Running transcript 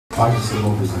Paz do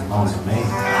Senhor para os irmãos, amém?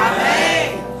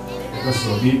 Amém! Pega a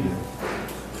sua Bíblia.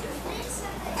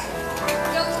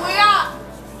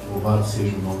 Louvado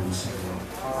seja o nome do Senhor.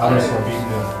 Abra a sua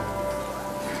Bíblia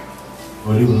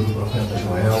no livro do profeta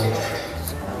Joel,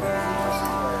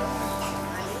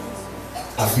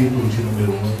 capítulo de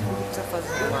número 1.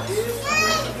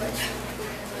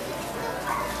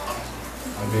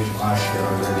 Uma vez mais quero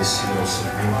agradecer ao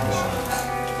Senhor pela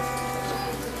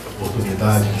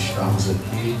oportunidade de estarmos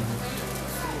aqui,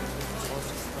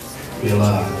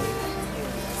 pela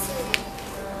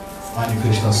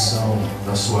manifestação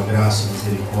da sua graça e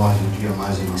misericórdia um dia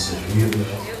mais em nossas vidas,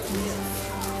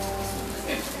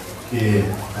 porque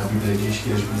a Bíblia diz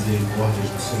que as misericórdias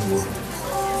do Senhor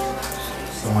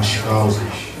são as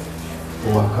causas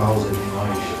ou a causa de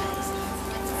nós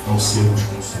não sermos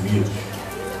consumidos.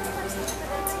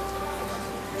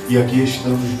 E aqui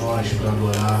estamos nós para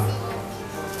adorar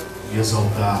e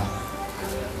exaltar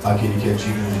aquele que é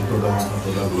digno de toda a honra,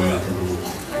 toda a glória, todo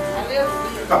louvor.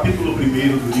 Capítulo 1 do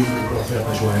livro do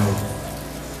profeta Joel.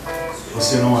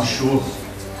 Você não achou?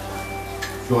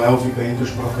 Joel fica entre os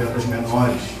profetas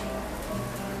menores.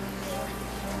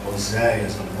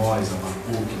 Oséias, Amós,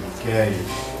 Abacuque,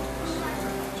 Miqueias.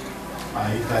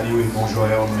 Aí estaria o irmão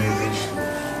Joel no meio deles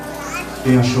todos.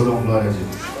 Quem achou, dá uma glória a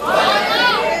Deus.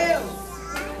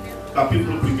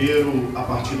 Capítulo 1, a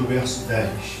partir do verso 10.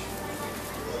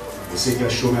 Você que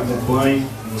achou, me acompanhe.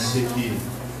 Você que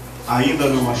ainda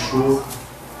não achou,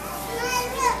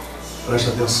 preste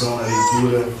atenção na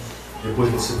leitura.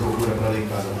 Depois você procura para ler em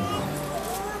cada lugar.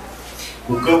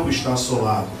 O campo está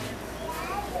assolado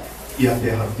e a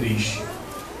terra triste,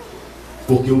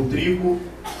 porque o trigo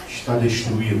está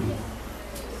destruído,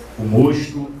 o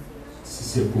mosto se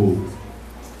secou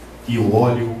e o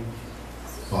óleo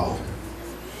falta.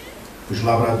 Os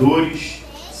lavradores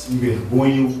se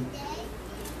envergonham,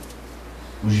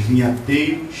 os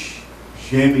vinhateiros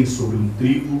gemem sobre o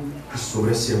trigo e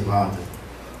sobre a cevada,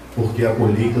 porque a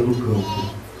colheita do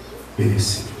campo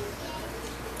pereceu.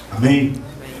 Amém?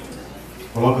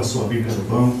 Coloca a sua Bíblia no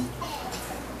banco.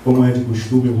 Como é de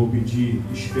costume, eu vou pedir,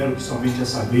 espero que somente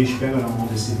essa vez, pega na mão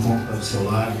desse irmão que está do seu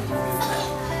lado.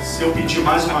 Se eu pedir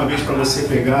mais uma vez para você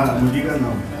pegar, não liga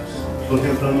não. Estou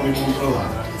tentando me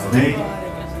controlar. Amém?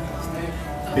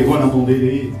 Pegou na mão dele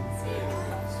aí?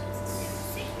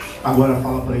 Agora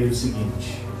fala para ele o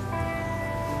seguinte: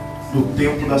 no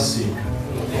tempo da seca,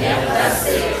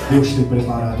 Deus tem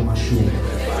preparado uma chuva.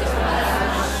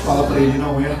 Fala para ele,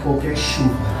 não é qualquer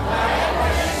chuva,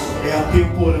 é a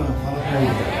temporã. Fala para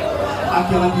ele,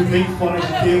 aquela que vem fora de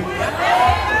tempo,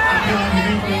 aquela que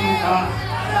vem para lugar,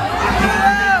 aquela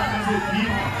que vem para fazer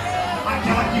vida,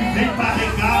 aquela que vem para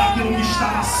regar aquilo que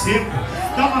estava seco.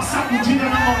 Dá uma sacudida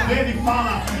na mão dele e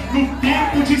fala: no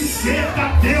tempo de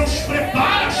seca, Deus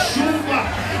prepara a chuva.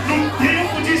 No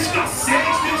tempo de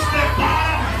escassez, Deus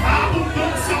prepara a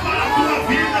abundância para a tua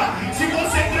vida. Se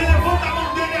você crê, levanta a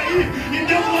mão dele aí e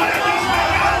dê glória a Deus.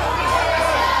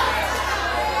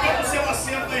 Toma o seu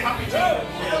assento aí rapidinho.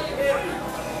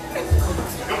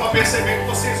 Eu vou perceber que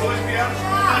vocês hoje vieram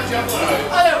de adorar.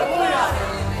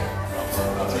 Aleluia!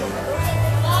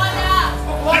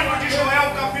 Livro de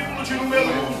Joel, capítulo de número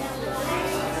 1.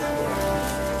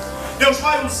 Deus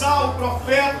vai usar o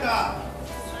profeta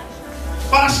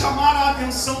para chamar a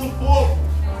atenção do povo.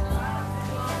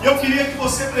 Eu queria que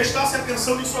você prestasse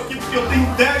atenção nisso aqui, porque eu tenho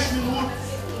 10 minutos.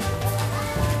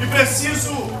 E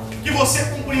preciso que você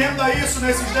compreenda isso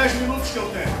nesses 10 minutos que eu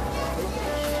tenho.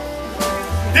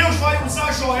 Deus vai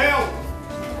usar Joel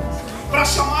para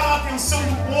chamar a atenção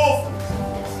do povo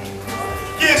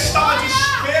que estava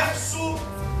disperso,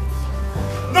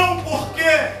 não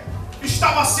porque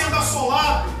estava sendo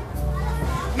assolado,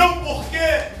 não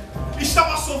porque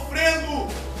estava sofrendo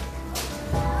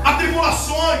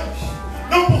atribulações,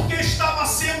 não porque estava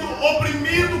sendo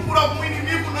oprimido por algum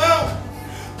inimigo, não.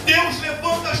 Deus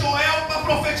levanta Joel para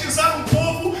profetizar um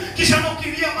povo que já não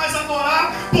queria mais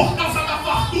adorar por causa da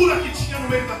fartura que tinha no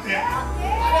meio da terra.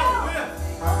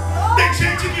 Tem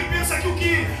gente que pensa que o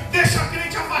que deixa a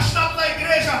crente afastado da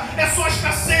igreja é só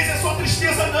escassez, é só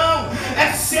tristeza. Não,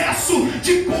 excesso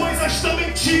de coisas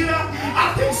também tira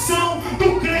a atenção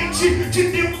do crente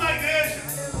de dentro da igreja.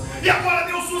 E agora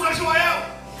Deus usa Joel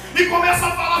e começa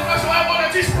a falar para Joel: olha,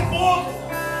 diz para o povo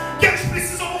que eles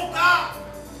precisam voltar.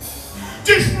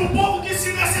 Diz para o povo que,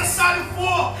 se necessário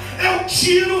for, eu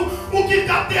tiro o que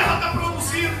da terra está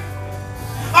produzindo.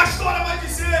 A história vai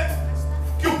dizer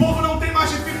que o povo não tem mais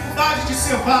dificuldade de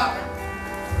cevada,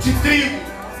 de trigo,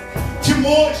 de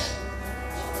mosto,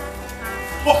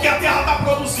 porque a terra está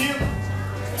produzindo,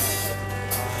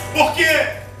 porque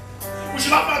os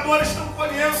lavradores estão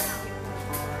colhendo.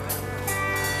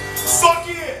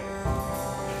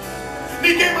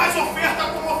 mais oferta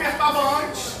como ofertava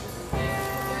antes.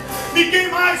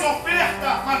 Ninguém mais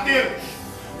oferta, Mateus,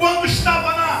 quando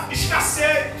estava na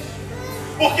escassez.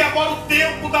 Porque agora o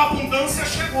tempo da abundância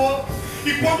chegou.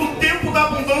 E quando o tempo da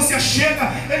abundância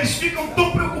chega, eles ficam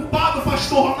tão preocupados,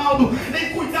 pastor Ronaldo,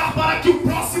 em cuidar para que o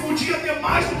próximo dia dê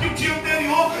mais do que o dia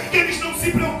anterior, que eles não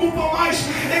se preocupam mais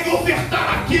em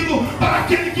ofertar aquilo para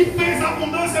aquele que fez a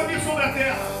abundância vir sobre a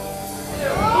terra.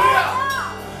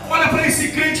 Olha para esse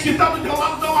crente que está do teu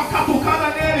lado, dá uma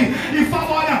catucada nele e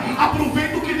fala: olha,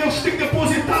 aproveita o que Deus tem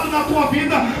depositado na tua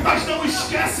vida, mas não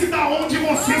esquece de onde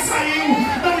você saiu,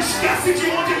 não esquece de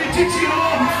onde Ele te tirou,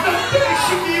 não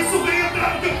deixe que isso venha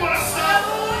entrar no teu coração.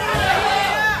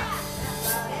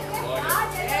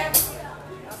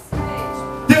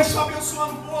 Deus está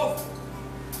abençoando o povo,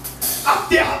 a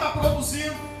terra está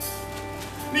produzindo,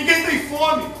 ninguém tem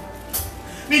fome,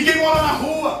 ninguém mora na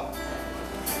rua.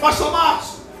 Pastor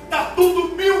Márcio, está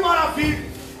tudo mil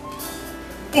maravilhas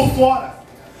por fora,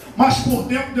 mas por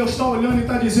dentro Deus está olhando e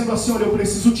está dizendo assim: olha, eu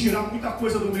preciso tirar muita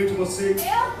coisa do meio de vocês.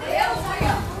 Meu Deus,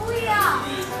 aleluia!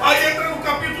 Aí entra no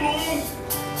capítulo 1,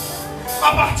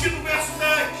 a partir do verso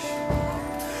 10,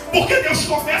 porque Deus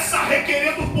começa a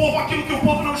requerer do povo aquilo que o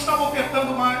povo não estava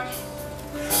ofertando mais.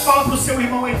 Fala para o seu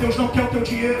irmão aí: Deus não quer o teu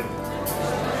dinheiro,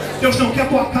 Deus não quer a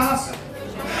tua casa,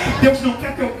 Deus não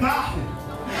quer teu carro,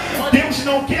 Deus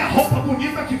não quer a roupa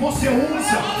bonita que você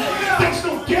usa, Deus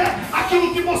não quer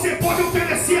aquilo que você pode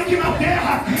oferecer aqui na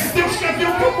terra. Deus quer ver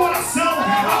o teu coração.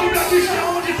 A Bíblia diz que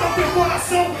onde está o teu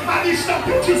coração, ali está o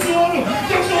teu tesouro.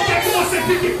 Deus não quer que você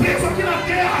fique preso aqui na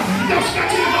terra. Deus quer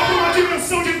te levar para uma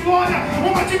dimensão de glória,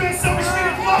 uma dimensão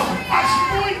espiritual. Mas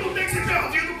muito tem se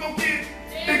perdido com o que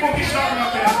tem conquistado na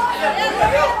terra.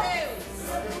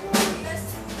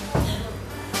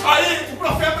 Aí o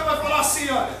profeta vai falar assim: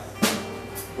 olha,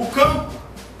 o campo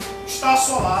está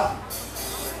assolado,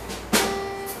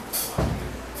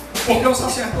 porque o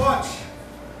sacerdote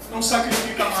não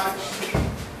sacrifica mais,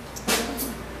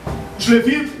 os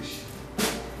levitas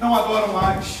não adoram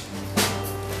mais,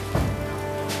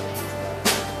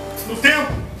 no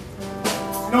templo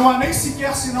não há nem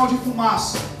sequer sinal de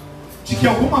fumaça de que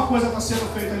alguma coisa está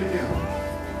sendo feita ali dentro.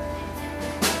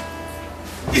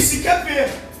 E se quer ver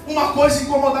uma coisa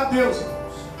incomodar Deus,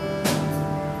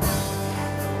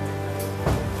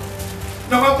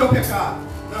 não é o teu pecado,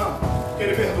 não, porque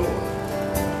Ele perdoa.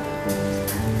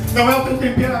 Não é o teu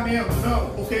temperamento, não,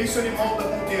 porque isso Ele molda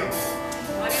com o tempo.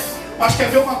 Mas quer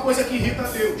ver uma coisa que irrita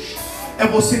Deus? É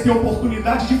você ter a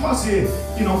oportunidade de fazer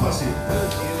e não fazer.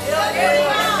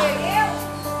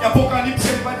 Em Apocalipse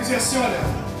Ele vai dizer assim: olha,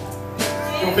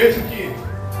 eu vejo que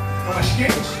não é mais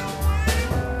quente,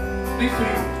 nem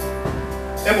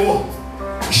frio, é morto.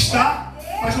 Está,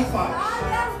 mas não faz.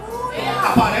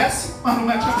 Aparece, mas não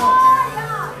mete a mão.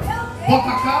 Bota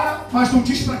a cara, mas não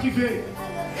diz para que veio.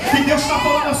 E Deus está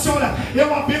falando assim: olha,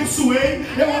 eu abençoei,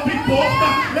 eu abri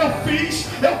porta, eu fiz,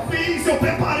 eu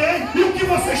preparei. E o que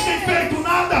vocês têm feito?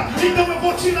 Nada. Então eu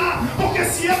vou tirar. Porque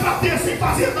se é para ter sem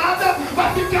fazer nada,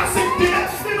 vai ficar sem ter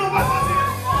e não vai fazer.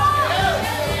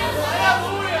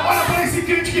 Olha para esse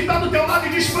crente que está do teu lado e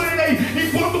diz para ele aí: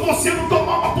 enquanto você não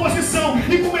tomar uma posição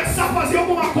e começar a fazer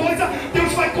alguma coisa,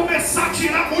 Deus vai começar a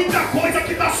tirar muita coisa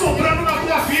que está sobrando na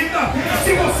tua vida.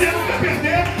 Se você não quer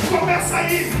perder, começa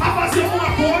aí a fazer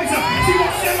alguma coisa. Se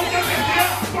você não quer perder,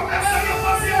 começa aí a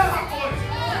fazer alguma coisa.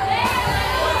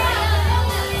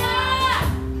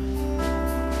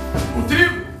 O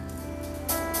trigo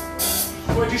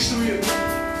foi destruído.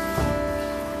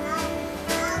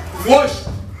 O gosto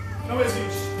não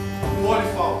existe. O óleo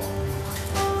falta.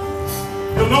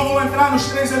 Eu não vou entrar nos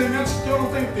 3 elementos porque eu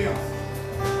não tenho tempo.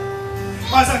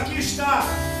 Mas aqui está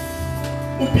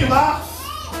o pilar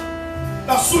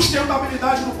da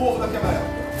sustentabilidade do povo daquela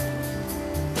época.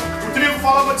 O trigo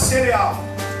falava de cereal,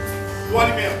 do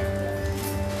alimento.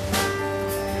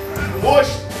 O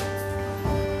mosto,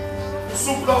 o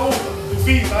suco da uva, do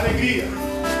vinho, da alegria.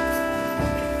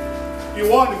 E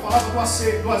o óleo falava do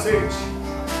azeite.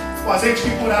 O azeite que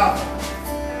curava,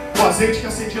 o azeite que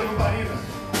acendia a lamparina,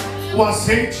 o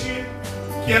azeite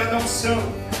que era da unção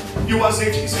e o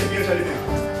azeite que servia de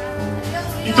alimento.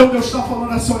 Então Deus está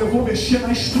falando assim: olha, eu vou mexer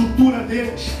na estrutura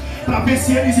deles para ver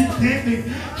se eles entendem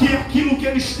que aquilo que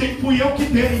eles têm fui eu que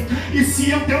dei. E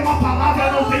se eu der uma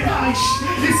palavra, não tem mais.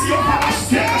 E se eu falar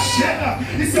chega, chega.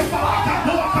 E se eu falar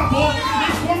acabou, acabou.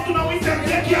 Enquanto não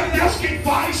entender que é Deus quem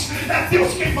faz, é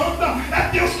Deus quem manda, é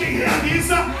Deus quem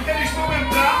realiza, eles vão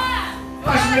entrar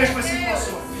nas mesmas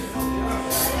situações.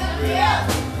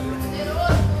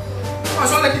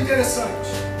 Mas olha que interessante,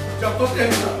 já estou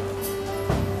terminando.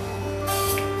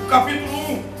 O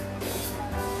capítulo 1,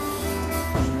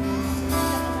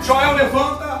 Joel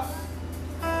levanta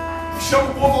chama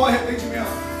o povo ao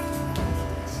arrependimento.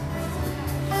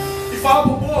 E fala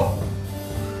para o povo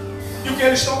que o que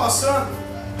eles estão passando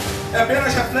é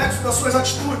apenas reflexo das suas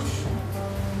atitudes.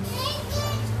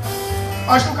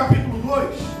 Mas no capítulo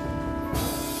 2,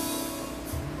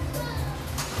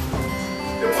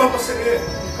 depois você lê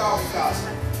com calma em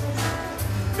casa,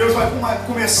 Deus vai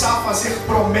começar a fazer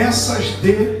promessas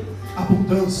de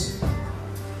abundância.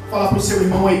 Fala para o seu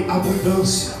irmão aí,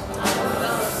 abundância.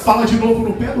 Fala de novo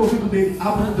no pé do ouvido dele,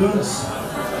 abundância.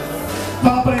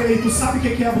 Fala para ele, tu sabe o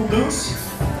que é abundância?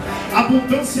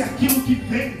 Abundância é aquilo que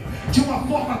vem de uma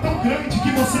forma tão grande que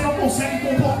você não consegue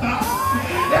comportar.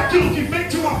 É aquilo que vem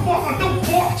de uma forma tão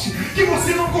forte que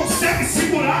você não consegue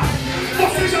segurar.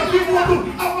 Você já viu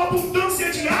quando há uma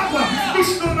abundância de água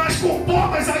nas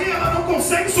comportas, aí ela não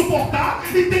consegue suportar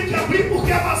e tem que abrir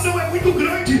porque a vazão é muito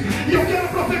grande. E eu quero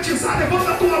profetizar,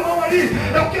 levanta a tua mão ali.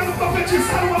 Eu quero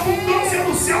profetizar uma abundância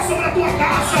do céu sobre a tua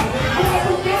casa, uma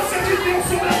abundância de Deus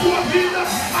sobre a tua vida,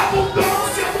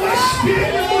 abundância do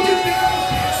Espírito de Deus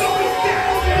sobre o teu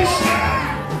ministério.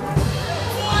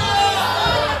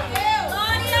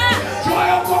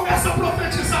 Joel começa a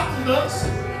profetizar abundância.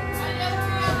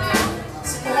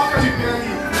 Se coloca de pé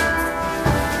aí.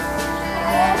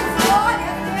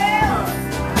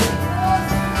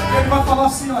 Ele vai falar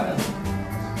assim, olha,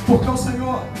 porque o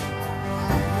Senhor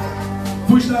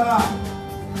vos dará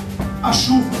a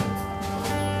chuva,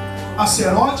 a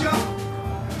seródia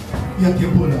e a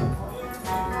temporã.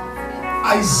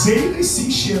 As eiras se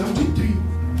encherão de trigo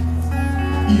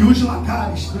e os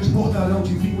lagares transbordarão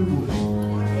de vinho e mosto.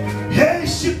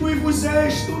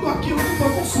 Restitui-vos-eis tudo aquilo que foi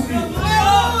consumido.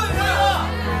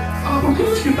 Fala para o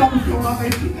crente que está do teu lado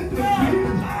aí, fica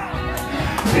tranquilo.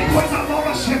 Tem coisa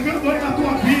nova chegando aí na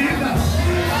tua vida.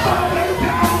 Fala para